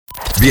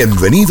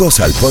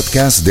Bienvenidos al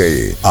podcast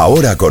de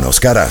Ahora con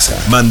Oscar Haza.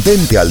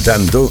 Mantente al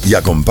tanto y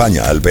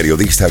acompaña al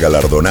periodista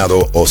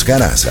galardonado Oscar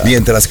Haza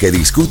mientras que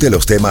discute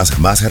los temas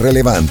más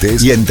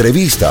relevantes y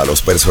entrevista a los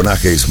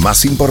personajes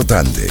más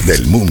importantes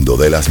del mundo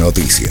de las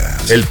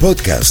noticias. El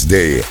podcast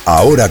de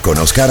Ahora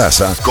con Oscar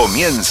Haza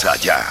comienza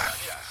ya.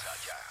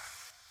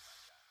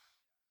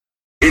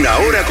 En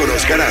Ahora con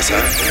Oscar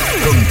Haza,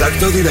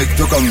 contacto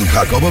directo con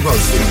Jacobo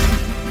Goldstein.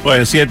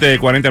 Pues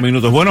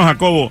 7:40. Bueno,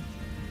 Jacobo,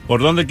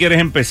 ¿por dónde quieres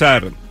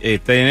empezar?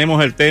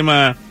 Tenemos el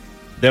tema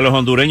de los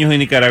hondureños y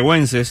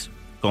nicaragüenses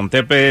con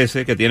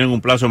TPS que tienen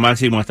un plazo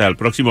máximo hasta el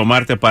próximo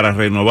martes para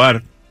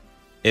renovar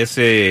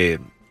ese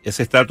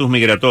estatus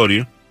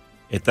migratorio.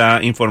 Está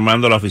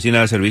informando la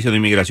Oficina de Servicios de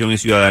Inmigración y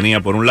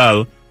Ciudadanía por un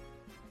lado.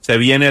 Se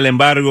viene el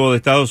embargo de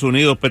Estados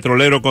Unidos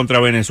petrolero contra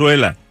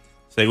Venezuela.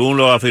 Según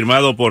lo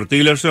afirmado por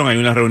Tillerson, hay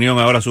una reunión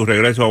ahora a su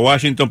regreso a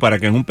Washington para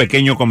que en un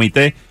pequeño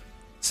comité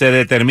se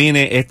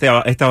determine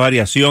esta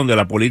variación de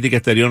la política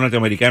exterior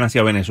norteamericana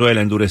hacia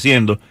Venezuela,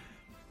 endureciendo,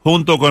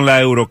 junto con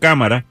la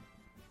Eurocámara,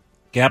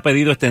 que ha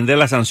pedido extender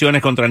las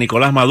sanciones contra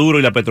Nicolás Maduro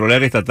y la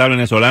petrolera estatal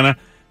venezolana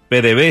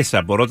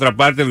PDVSA. Por otra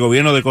parte, el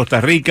gobierno de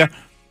Costa Rica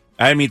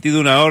ha emitido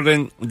una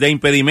orden de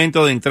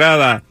impedimento de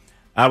entrada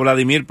a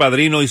Vladimir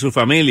Padrino y su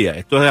familia.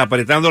 Esto es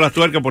apretando las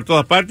tuercas por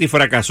todas partes y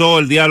fracasó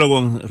el diálogo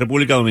en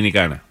República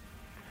Dominicana.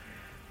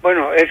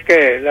 Bueno, es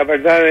que la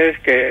verdad es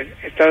que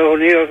Estados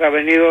Unidos ha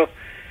venido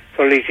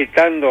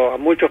solicitando a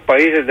muchos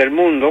países del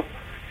mundo,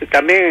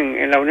 también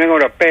en la Unión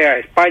Europea.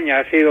 España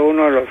ha sido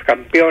uno de los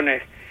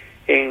campeones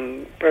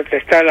en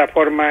protestar la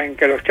forma en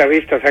que los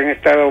chavistas han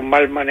estado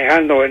mal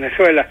manejando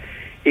Venezuela,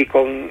 y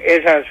con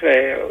esas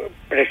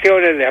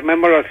presiones,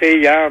 llamémoslo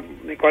así, ya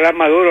Nicolás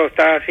Maduro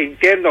está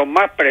sintiendo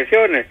más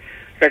presiones.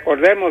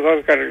 Recordemos,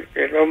 Oscar,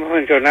 que lo hemos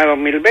mencionado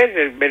 1000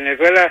 veces,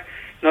 Venezuela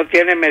no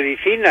tiene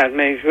medicinas,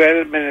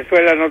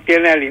 Venezuela no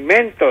tiene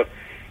alimentos.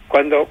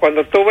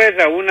 Cuando tú ves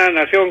a una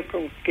nación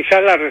con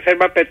quizás la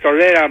reserva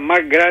petrolera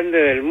más grande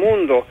del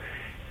mundo,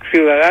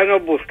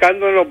 ciudadanos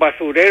buscando en los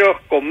basureros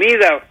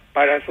comida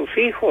para sus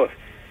hijos,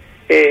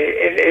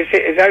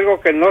 es algo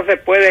que no se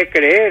puede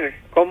creer,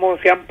 cómo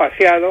se han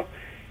paseado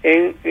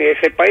en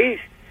ese país.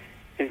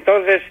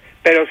 Entonces,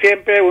 pero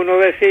siempre uno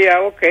decía,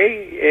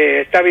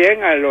 está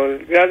bien, a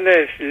los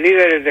grandes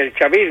líderes del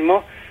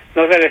chavismo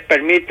no se les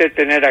permite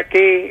tener aquí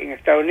en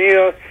Estados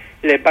Unidos,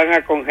 les van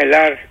a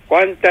congelar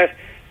cuentas,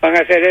 van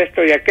a hacer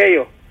esto y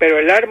aquello, pero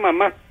el arma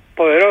más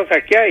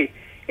poderosa que hay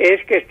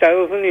es que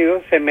Estados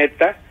Unidos se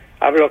meta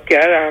a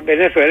bloquear a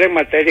Venezuela en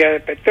materia de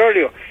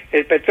petróleo.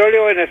 El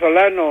petróleo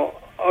venezolano,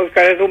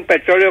 Oscar, es un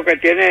petróleo que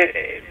tiene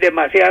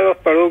demasiados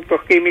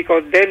productos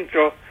químicos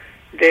dentro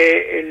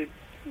de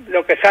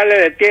lo que sale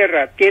de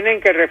tierra.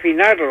 Tienen que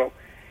refinarlo,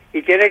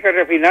 y tienen que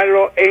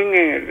refinarlo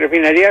en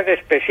refinerías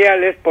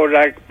especiales por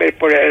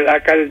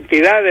la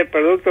cantidad de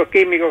productos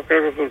químicos,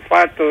 creo que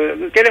sulfato,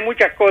 tiene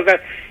muchas cosas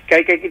que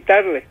hay que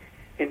quitarle.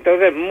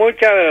 Entonces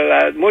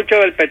mucho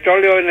del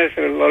petróleo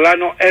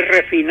venezolano es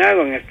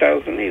refinado en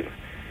Estados Unidos,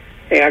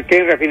 aquí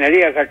en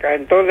refinerías acá.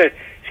 Entonces,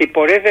 si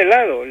por ese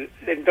lado,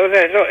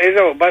 entonces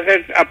eso va a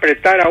hacer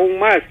apretar aún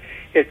más.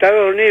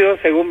 Estados Unidos,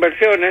 según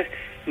versiones,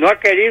 no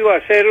ha querido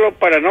hacerlo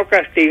para no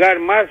castigar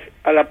más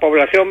a la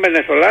población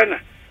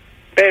venezolana.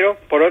 Pero,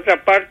 por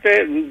otra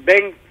parte,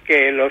 ven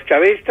que los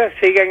chavistas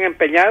siguen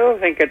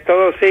empeñados en que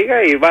todo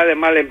siga y va de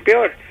mal en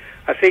peor.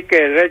 Así que,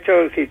 de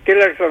hecho, si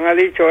Tillerson ha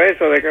dicho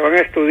eso, de que van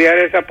a estudiar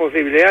esa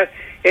posibilidad,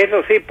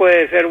 eso sí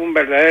puede ser un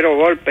verdadero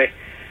golpe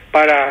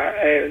para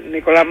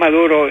Nicolás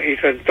Maduro y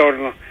su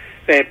entorno.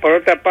 Por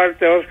otra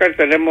parte, Oscar,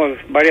 tenemos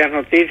varias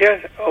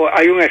noticias.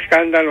 Hay un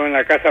escándalo en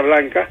la Casa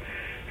Blanca.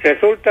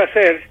 Resulta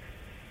ser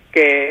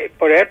que,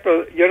 por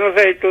ejemplo, yo no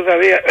sé si tú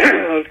sabías,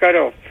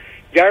 Oscar,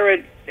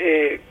 Jared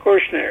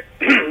Kushner,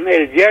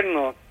 el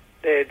yerno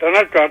de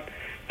Donald Trump,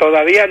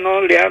 todavía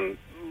no le han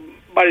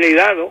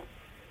validado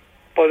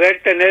poder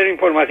tener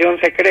información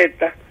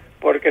secreta,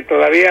 porque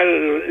todavía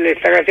le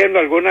están haciendo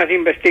algunas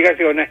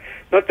investigaciones.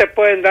 No te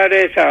pueden dar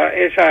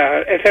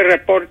ese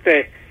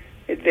reporte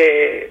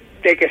de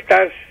que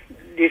estás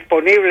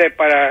disponible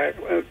para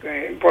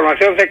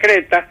información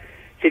secreta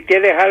si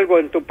tienes algo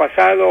en tu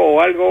pasado o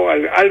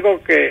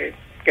algo que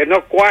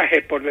no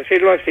cuaje, por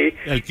decirlo así.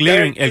 El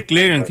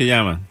clearing se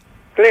llama.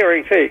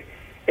 Clearing, sí.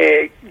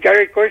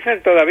 Jared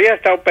Kushner todavía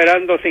está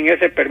operando sin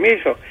ese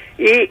permiso,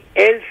 y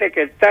el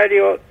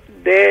secretario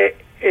de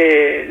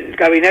el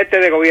gabinete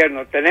de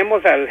gobierno,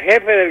 tenemos al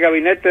jefe del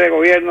gabinete de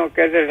gobierno,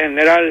 que es el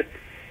general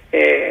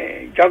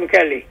John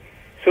Kelly.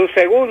 Su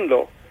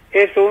segundo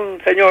es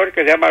un señor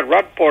que se llama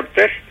Rob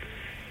Porter,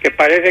 que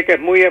parece que es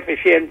muy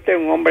eficiente,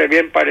 un hombre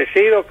bien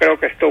parecido, creo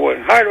que estuvo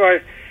en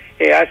Harvard,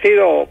 ha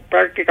sido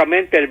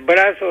prácticamente el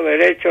brazo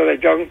derecho de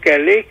John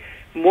Kelly,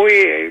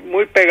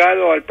 muy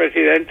pegado al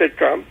presidente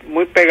Trump,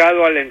 muy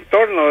pegado al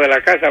entorno de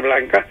la Casa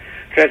Blanca.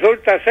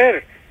 Resulta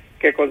ser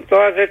que con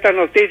todas estas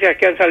noticias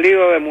que han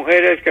salido de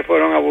mujeres que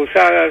fueron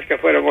abusadas, que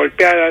fueron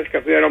golpeadas,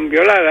 que fueron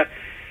violadas,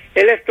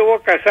 él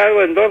estuvo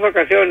casado en 2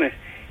 ocasiones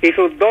y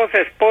sus 2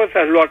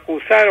 esposas lo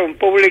acusaron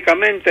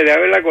públicamente de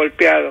haberla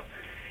golpeado.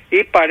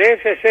 y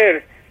parece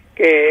ser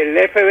que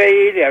el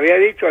FBI le había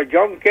dicho a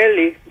John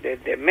Kelly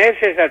desde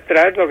meses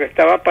atrás lo que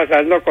estaba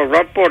pasando con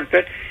Rob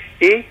Porter,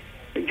 y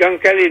John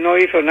Kelly no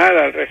hizo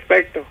nada al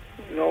respecto,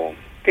 no,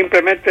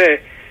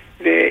 simplemente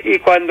y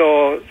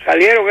cuando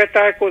salieron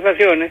estas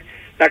acusaciones,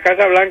 la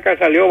Casa Blanca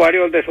salió,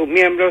 varios de sus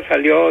miembros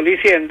salió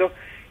diciendo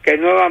que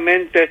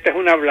nuevamente esta es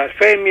una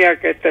blasfemia,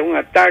 que este es un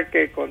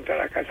ataque contra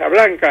la Casa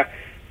Blanca,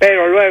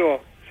 pero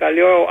luego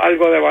salió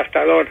algo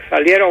devastador,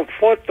 salieron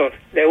fotos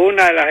de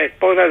una de las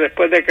esposas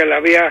después de que la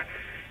había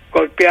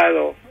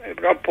golpeado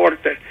Rob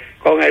Porter,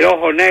 con el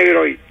ojo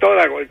negro y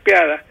toda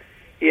golpeada,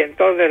 y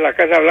entonces la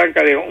Casa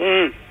Blanca dijo,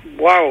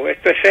 wow,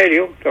 esto es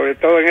serio, sobre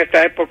todo en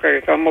esta época que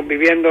estamos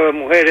viviendo de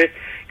mujeres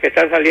que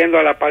están saliendo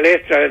a la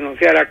palestra a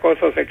denunciar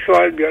acoso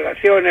sexual,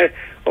 violaciones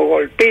o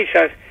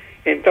golpizas.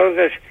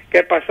 Entonces,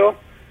 ¿qué pasó?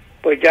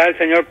 Pues ya el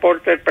señor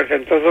Porter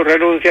presentó su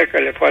renuncia,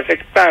 que le fue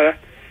aceptada,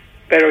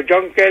 pero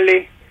John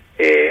Kelly,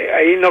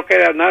 ahí no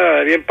queda nada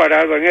de bien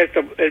parado en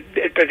esto.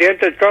 El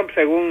presidente Trump,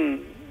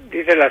 según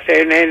dice la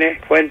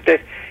CNN,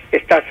 fuentes,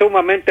 está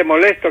sumamente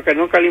molesto que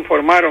nunca le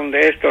informaron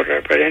de esto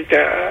referente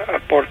a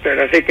Porter.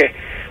 Así que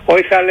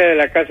hoy sale de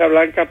la Casa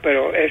Blanca,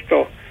 pero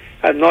esto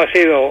no ha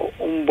sido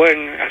un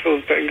buen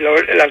asunto. Y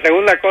la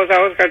segunda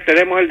cosa, Oscar,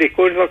 tenemos el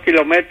discurso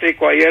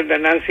kilométrico ayer de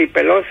Nancy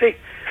Pelosi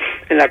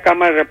en la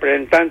Cámara de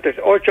Representantes,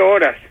 8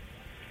 horas.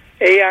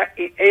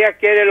 Ella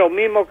quiere lo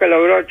mismo que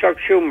logró Chuck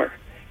Schumer.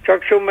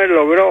 Chuck Schumer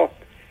logró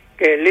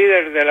que el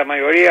líder de la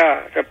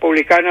mayoría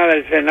republicana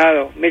del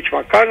Senado, Mitch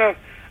McConnell,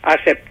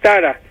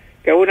 aceptara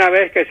que una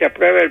vez que se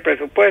apruebe el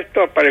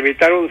presupuesto, para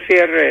evitar un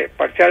cierre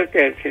parcial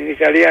que se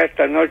iniciaría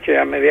esta noche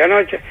a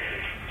medianoche,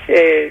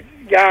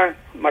 ya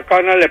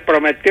McConnell le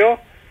prometió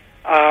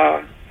a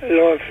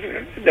los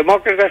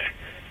demócratas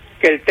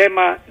que el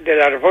tema de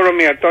la reforma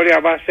migratoria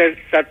va a ser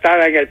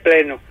tratada en el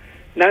Pleno.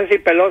 Nancy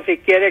Pelosi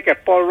quiere que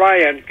Paul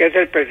Ryan, que es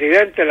el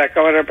presidente de la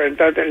Cámara de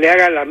Representantes, le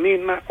haga la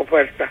misma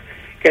oferta,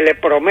 que le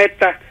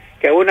prometa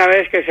que una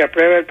vez que se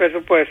apruebe el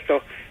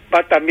presupuesto,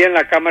 va también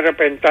la Cámara de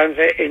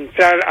Representantes a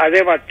entrar a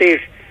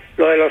debatir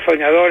lo de los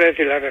soñadores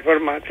y la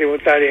reforma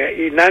tributaria.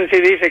 Y Nancy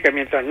dice que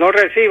mientras no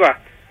reciba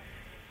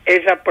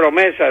esa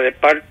promesa de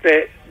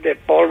parte de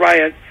Paul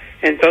Ryan,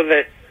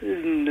 entonces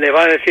le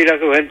va a decir a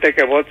su gente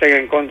que voten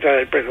en contra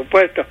del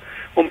presupuesto.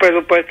 Un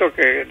presupuesto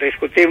que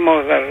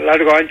discutimos a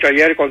largo ancho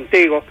ayer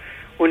contigo,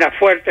 una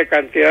fuerte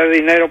cantidad de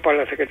dinero para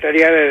la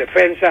Secretaría de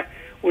Defensa,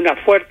 una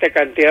fuerte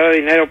cantidad de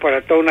dinero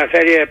para toda una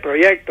serie de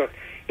proyectos,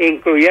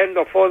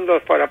 incluyendo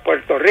fondos para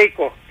Puerto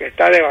Rico, que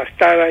está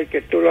devastada y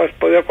que tú lo has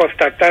podido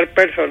constatar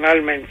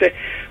personalmente,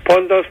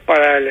 fondos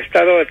para el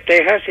estado de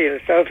Texas y el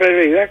estado de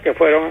Florida, que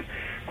fueron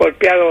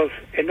golpeados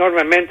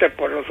enormemente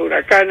por los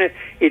huracanes,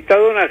 y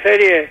toda una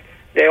serie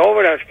de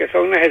obras que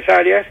son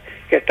necesarias,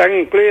 que están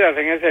incluidas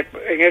en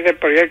ese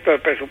proyecto de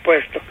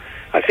presupuesto.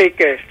 Así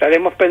que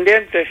estaremos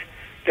pendientes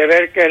de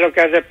ver qué es lo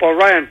que hace Paul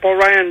Ryan. Paul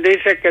Ryan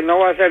dice que no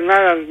va a hacer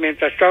nada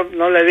mientras Trump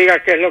no le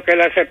diga qué es lo que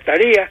él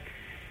aceptaría,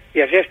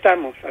 y así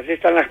estamos, así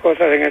están las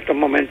cosas en estos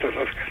momentos,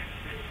 Oscar.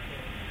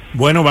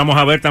 Bueno, vamos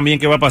a ver también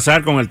qué va a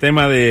pasar con el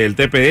tema del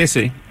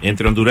TPS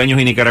entre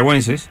hondureños y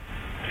nicaragüenses.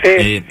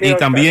 Sí, y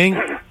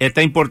también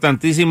esta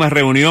importantísima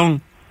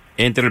reunión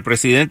entre el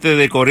presidente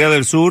de Corea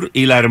del Sur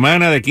y la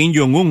hermana de Kim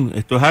Jong-un.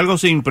 Esto es algo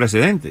sin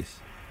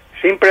precedentes.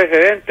 Sin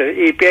precedentes,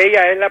 y que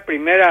ella es la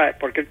primera,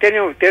 porque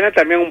tiene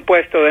también un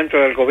puesto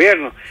dentro del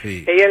gobierno.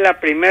 Sí. Ella es la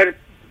primer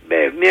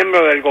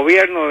miembro del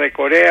gobierno de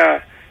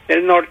Corea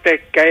del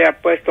Norte que haya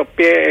puesto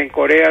pie en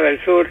Corea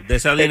del Sur. De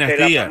esa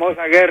dinastía. La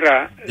famosa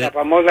guerra, la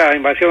famosa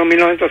invasión en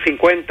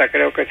 1950,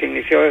 creo que se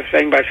inició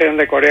esa invasión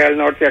de Corea del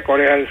Norte a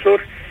Corea del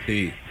Sur.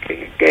 Sí.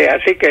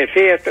 Así que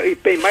sí, y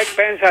Mike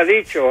Pence ha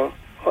dicho,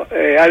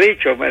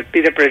 el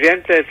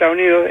vicepresidente de Estados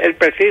Unidos, él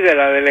preside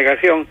la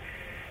delegación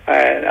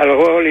a los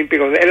Juegos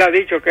Olímpicos. Él ha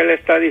dicho que él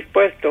está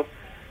dispuesto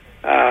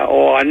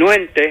o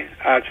anuente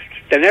a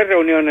tener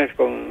reuniones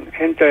con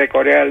gente de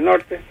Corea del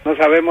Norte. No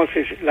sabemos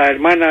si la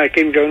hermana de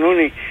Kim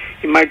Jong-un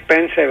y Mike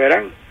Pence se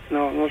verán.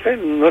 No sé,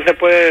 no se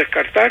puede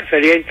descartar,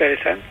 sería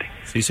interesante.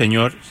 Sí,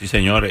 señor,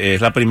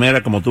 es la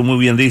primera, como tú muy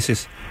bien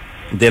dices,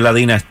 de la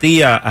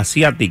dinastía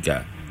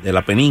asiática de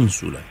la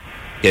península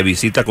que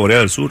visita Corea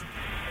del Sur,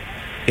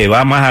 que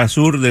va más al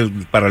sur del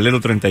paralelo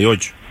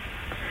 38.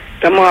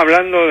 Estamos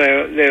hablando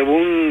de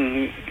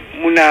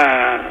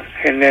una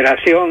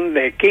generación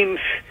de Kims.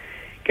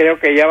 Creo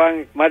que ya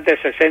van más de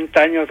 60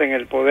 años en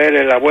el poder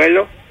el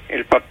abuelo,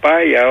 el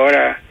papá, y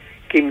ahora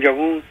Kim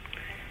Jong-un.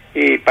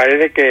 Y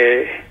parece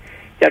que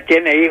ya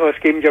tiene hijos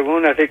Kim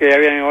Jong-un, así que ya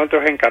vienen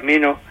otros en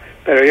camino.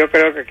 Pero yo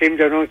creo que Kim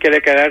Jong-un quiere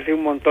quedarse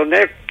un montón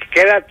de...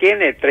 ¿Qué edad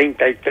tiene?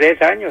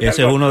 33 años.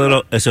 Ese es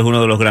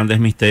uno de los grandes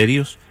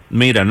misterios.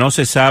 Mira, no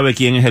se sabe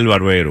quién es el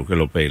barbero que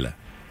lo pela.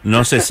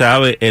 No se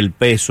sabe el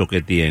peso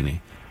que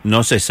tiene.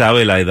 No se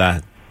sabe la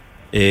edad.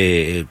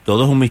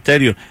 Todo es un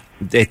misterio.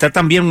 Está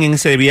también en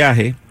ese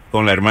viaje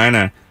con la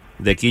hermana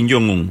de Kim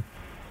Jong-un,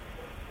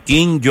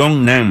 Kim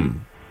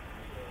Jong-nam,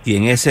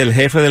 quien es el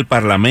jefe del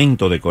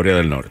Parlamento de Corea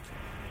del Norte.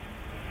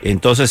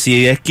 Entonces,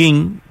 si es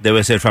Kim,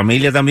 debe ser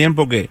familia también,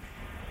 porque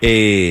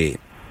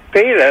Sí,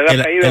 el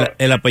apellido.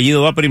 El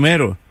apellido va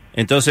primero.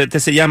 Entonces este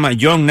se llama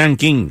John Nan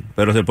King,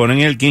 pero se ponen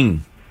el King.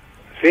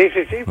 Sí,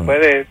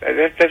 puede.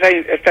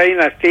 Esta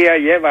dinastía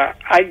lleva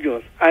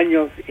años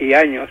y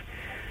años.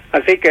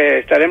 Así que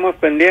estaremos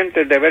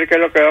pendientes de ver qué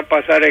es lo que va a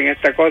pasar en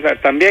esta cosa.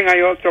 También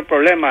hay otro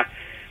problema.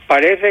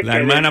 Parece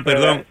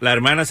la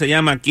hermana se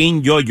llama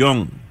Kim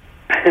Yo-Jong.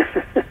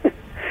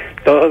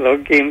 Todos los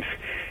Kims.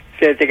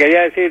 Te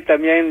quería decir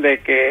también de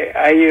que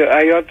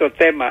hay otro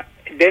tema.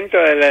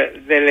 Dentro de la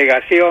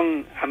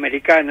delegación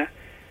americana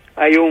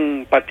hay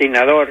un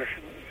patinador,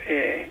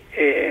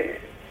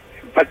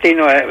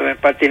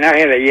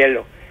 patinaje de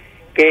hielo,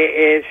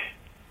 que es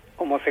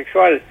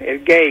homosexual,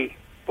 es gay,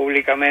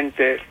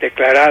 públicamente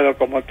declarado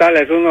como tal,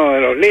 es uno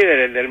de los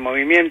líderes del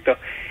movimiento,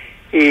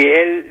 y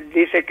él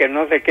dice que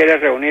no se quiere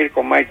reunir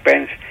con Mike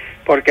Pence,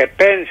 porque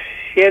Pence,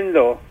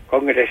 siendo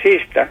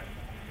congresista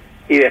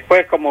y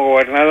después como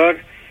gobernador,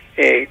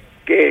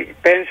 que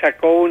Pence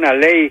sacó una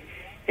ley,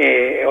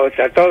 o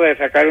trató de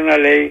sacar una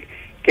ley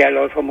que a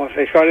los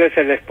homosexuales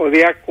se les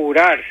podía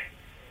curar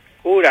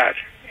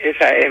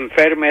esa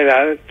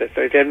enfermedad. Te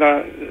estoy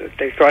diciendo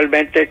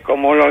textualmente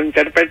cómo lo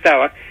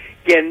interpretaba,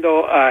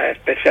 yendo a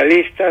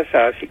especialistas,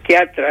 a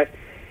psiquiatras,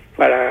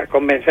 para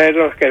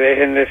convencerlos que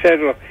dejen de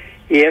serlo,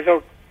 y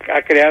eso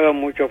ha creado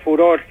mucho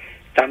furor.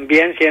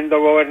 También siendo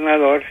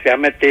gobernador se ha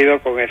metido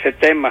con ese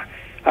tema.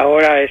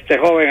 Ahora este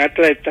joven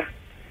atleta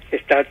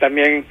está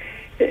también...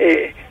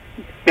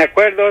 me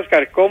acuerdo,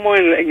 Oscar, como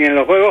en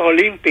los Juegos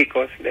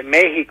Olímpicos de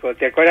México,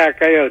 ¿te acuerdas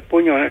acá del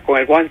puño con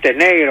el guante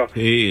negro?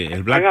 Sí,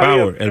 el Black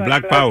Power,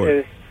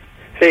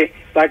 Sí,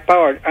 Black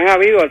Power. Han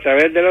habido a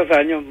través de los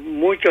años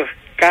muchos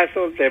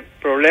casos de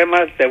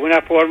problemas de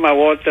una forma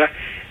u otra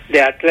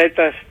de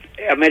atletas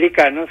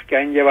americanos que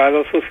han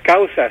llevado sus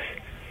causas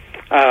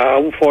a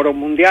un foro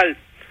mundial.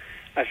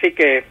 Así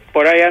que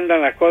por ahí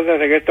andan las cosas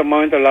en estos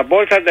momentos. Las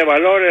bolsas de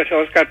valores,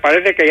 Oscar,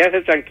 parece que ya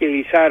se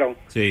tranquilizaron.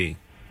 Sí.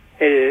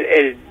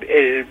 El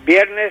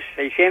viernes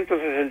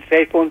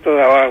 666 puntos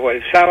abajo,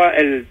 el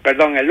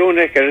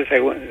lunes, que es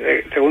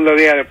el segundo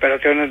día de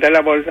operaciones de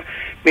la bolsa,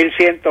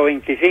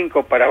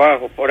 1125 para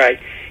abajo, por ahí.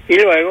 Y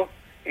luego,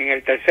 en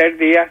el tercer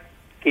día,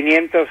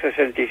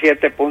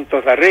 567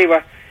 puntos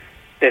arriba.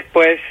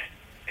 Después,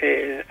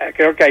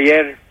 creo que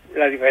ayer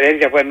la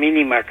diferencia fue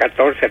mínima,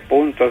 14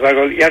 puntos,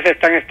 algo. Ya se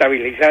están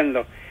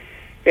estabilizando.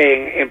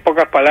 En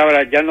pocas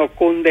palabras, ya no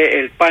cunde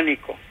el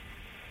pánico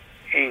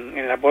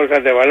en las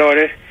bolsas de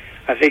valores.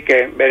 Así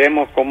que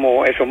veremos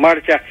cómo eso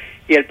marcha.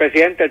 Y el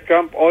presidente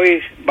Trump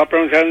hoy va a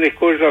pronunciar un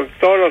discurso.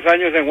 Todos los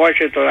años en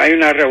Washington hay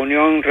una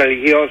reunión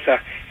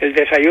religiosa, el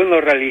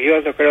desayuno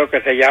religioso creo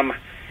que se llama,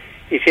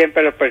 y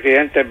siempre los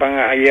presidentes van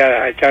allí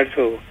a echar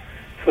su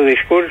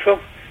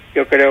discurso.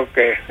 Yo creo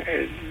que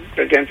el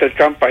presidente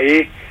Trump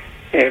ahí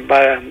va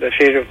a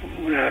decir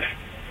unas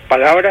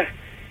palabras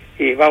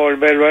y va a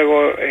volver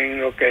luego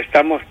en lo que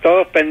estamos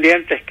todos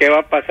pendientes, qué va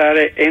a pasar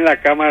en la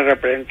Cámara de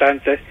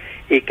Representantes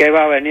y qué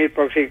va a venir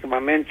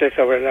próximamente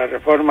sobre la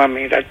reforma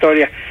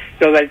migratoria.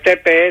 Lo del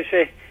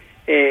TPS,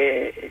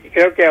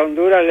 creo que a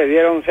Honduras le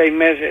dieron 6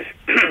 meses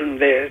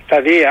de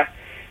estadía.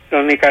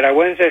 Los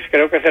nicaragüenses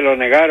creo que se lo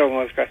negaron,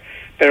 Oscar,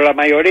 pero la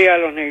mayoría de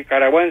los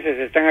nicaragüenses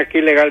están aquí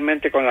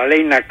legalmente con la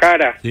ley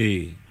Nacara.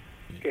 Sí.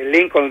 Que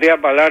Lincoln Díaz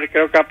Balar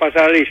creo que ha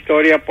pasado la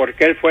historia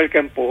porque él fue el que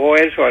empujó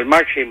eso al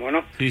máximo,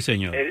 ¿no? Sí,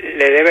 señor.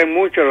 Le deben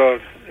mucho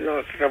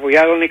los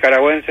refugiados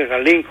nicaragüenses a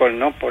Lincoln,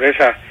 ¿no? Por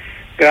esa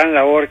gran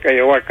labor que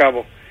llevó a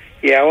cabo.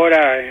 Y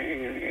ahora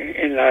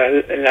en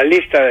la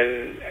lista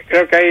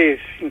creo que hay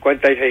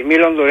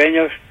 56,000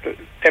 hondureños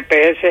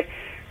TPS,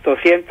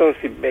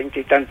 220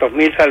 y tantos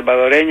mil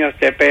salvadoreños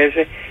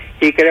TPS,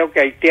 y creo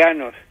que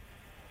haitianos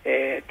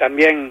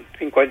también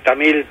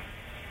 50,000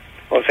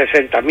 o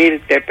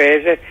 60,000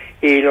 TPS,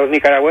 y los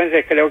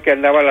nicaragüenses creo que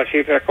andaba la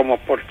cifra como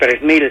por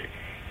 3,000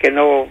 que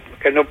no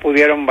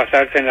pudieron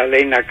basarse en la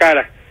ley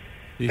Nacara.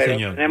 Sí, pero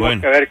señor. Tenemos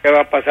que ver qué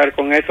va a pasar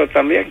con eso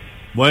también.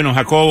 Bueno,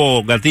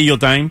 Jacobo, Gatillo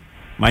Time.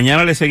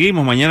 Mañana le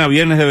seguimos, mañana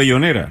viernes de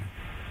Bellonera.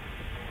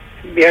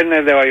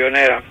 Viernes de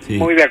Bayonera. Sí.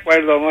 Muy de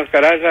acuerdo, don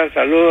Oscar Haza.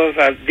 Saludos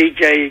a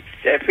DJ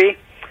Jeffy,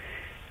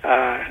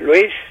 a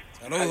Luis,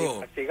 al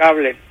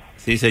Infatigable.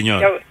 Sí,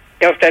 señor.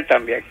 Y a usted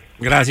también.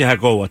 Gracias,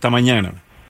 Jacobo. Hasta mañana.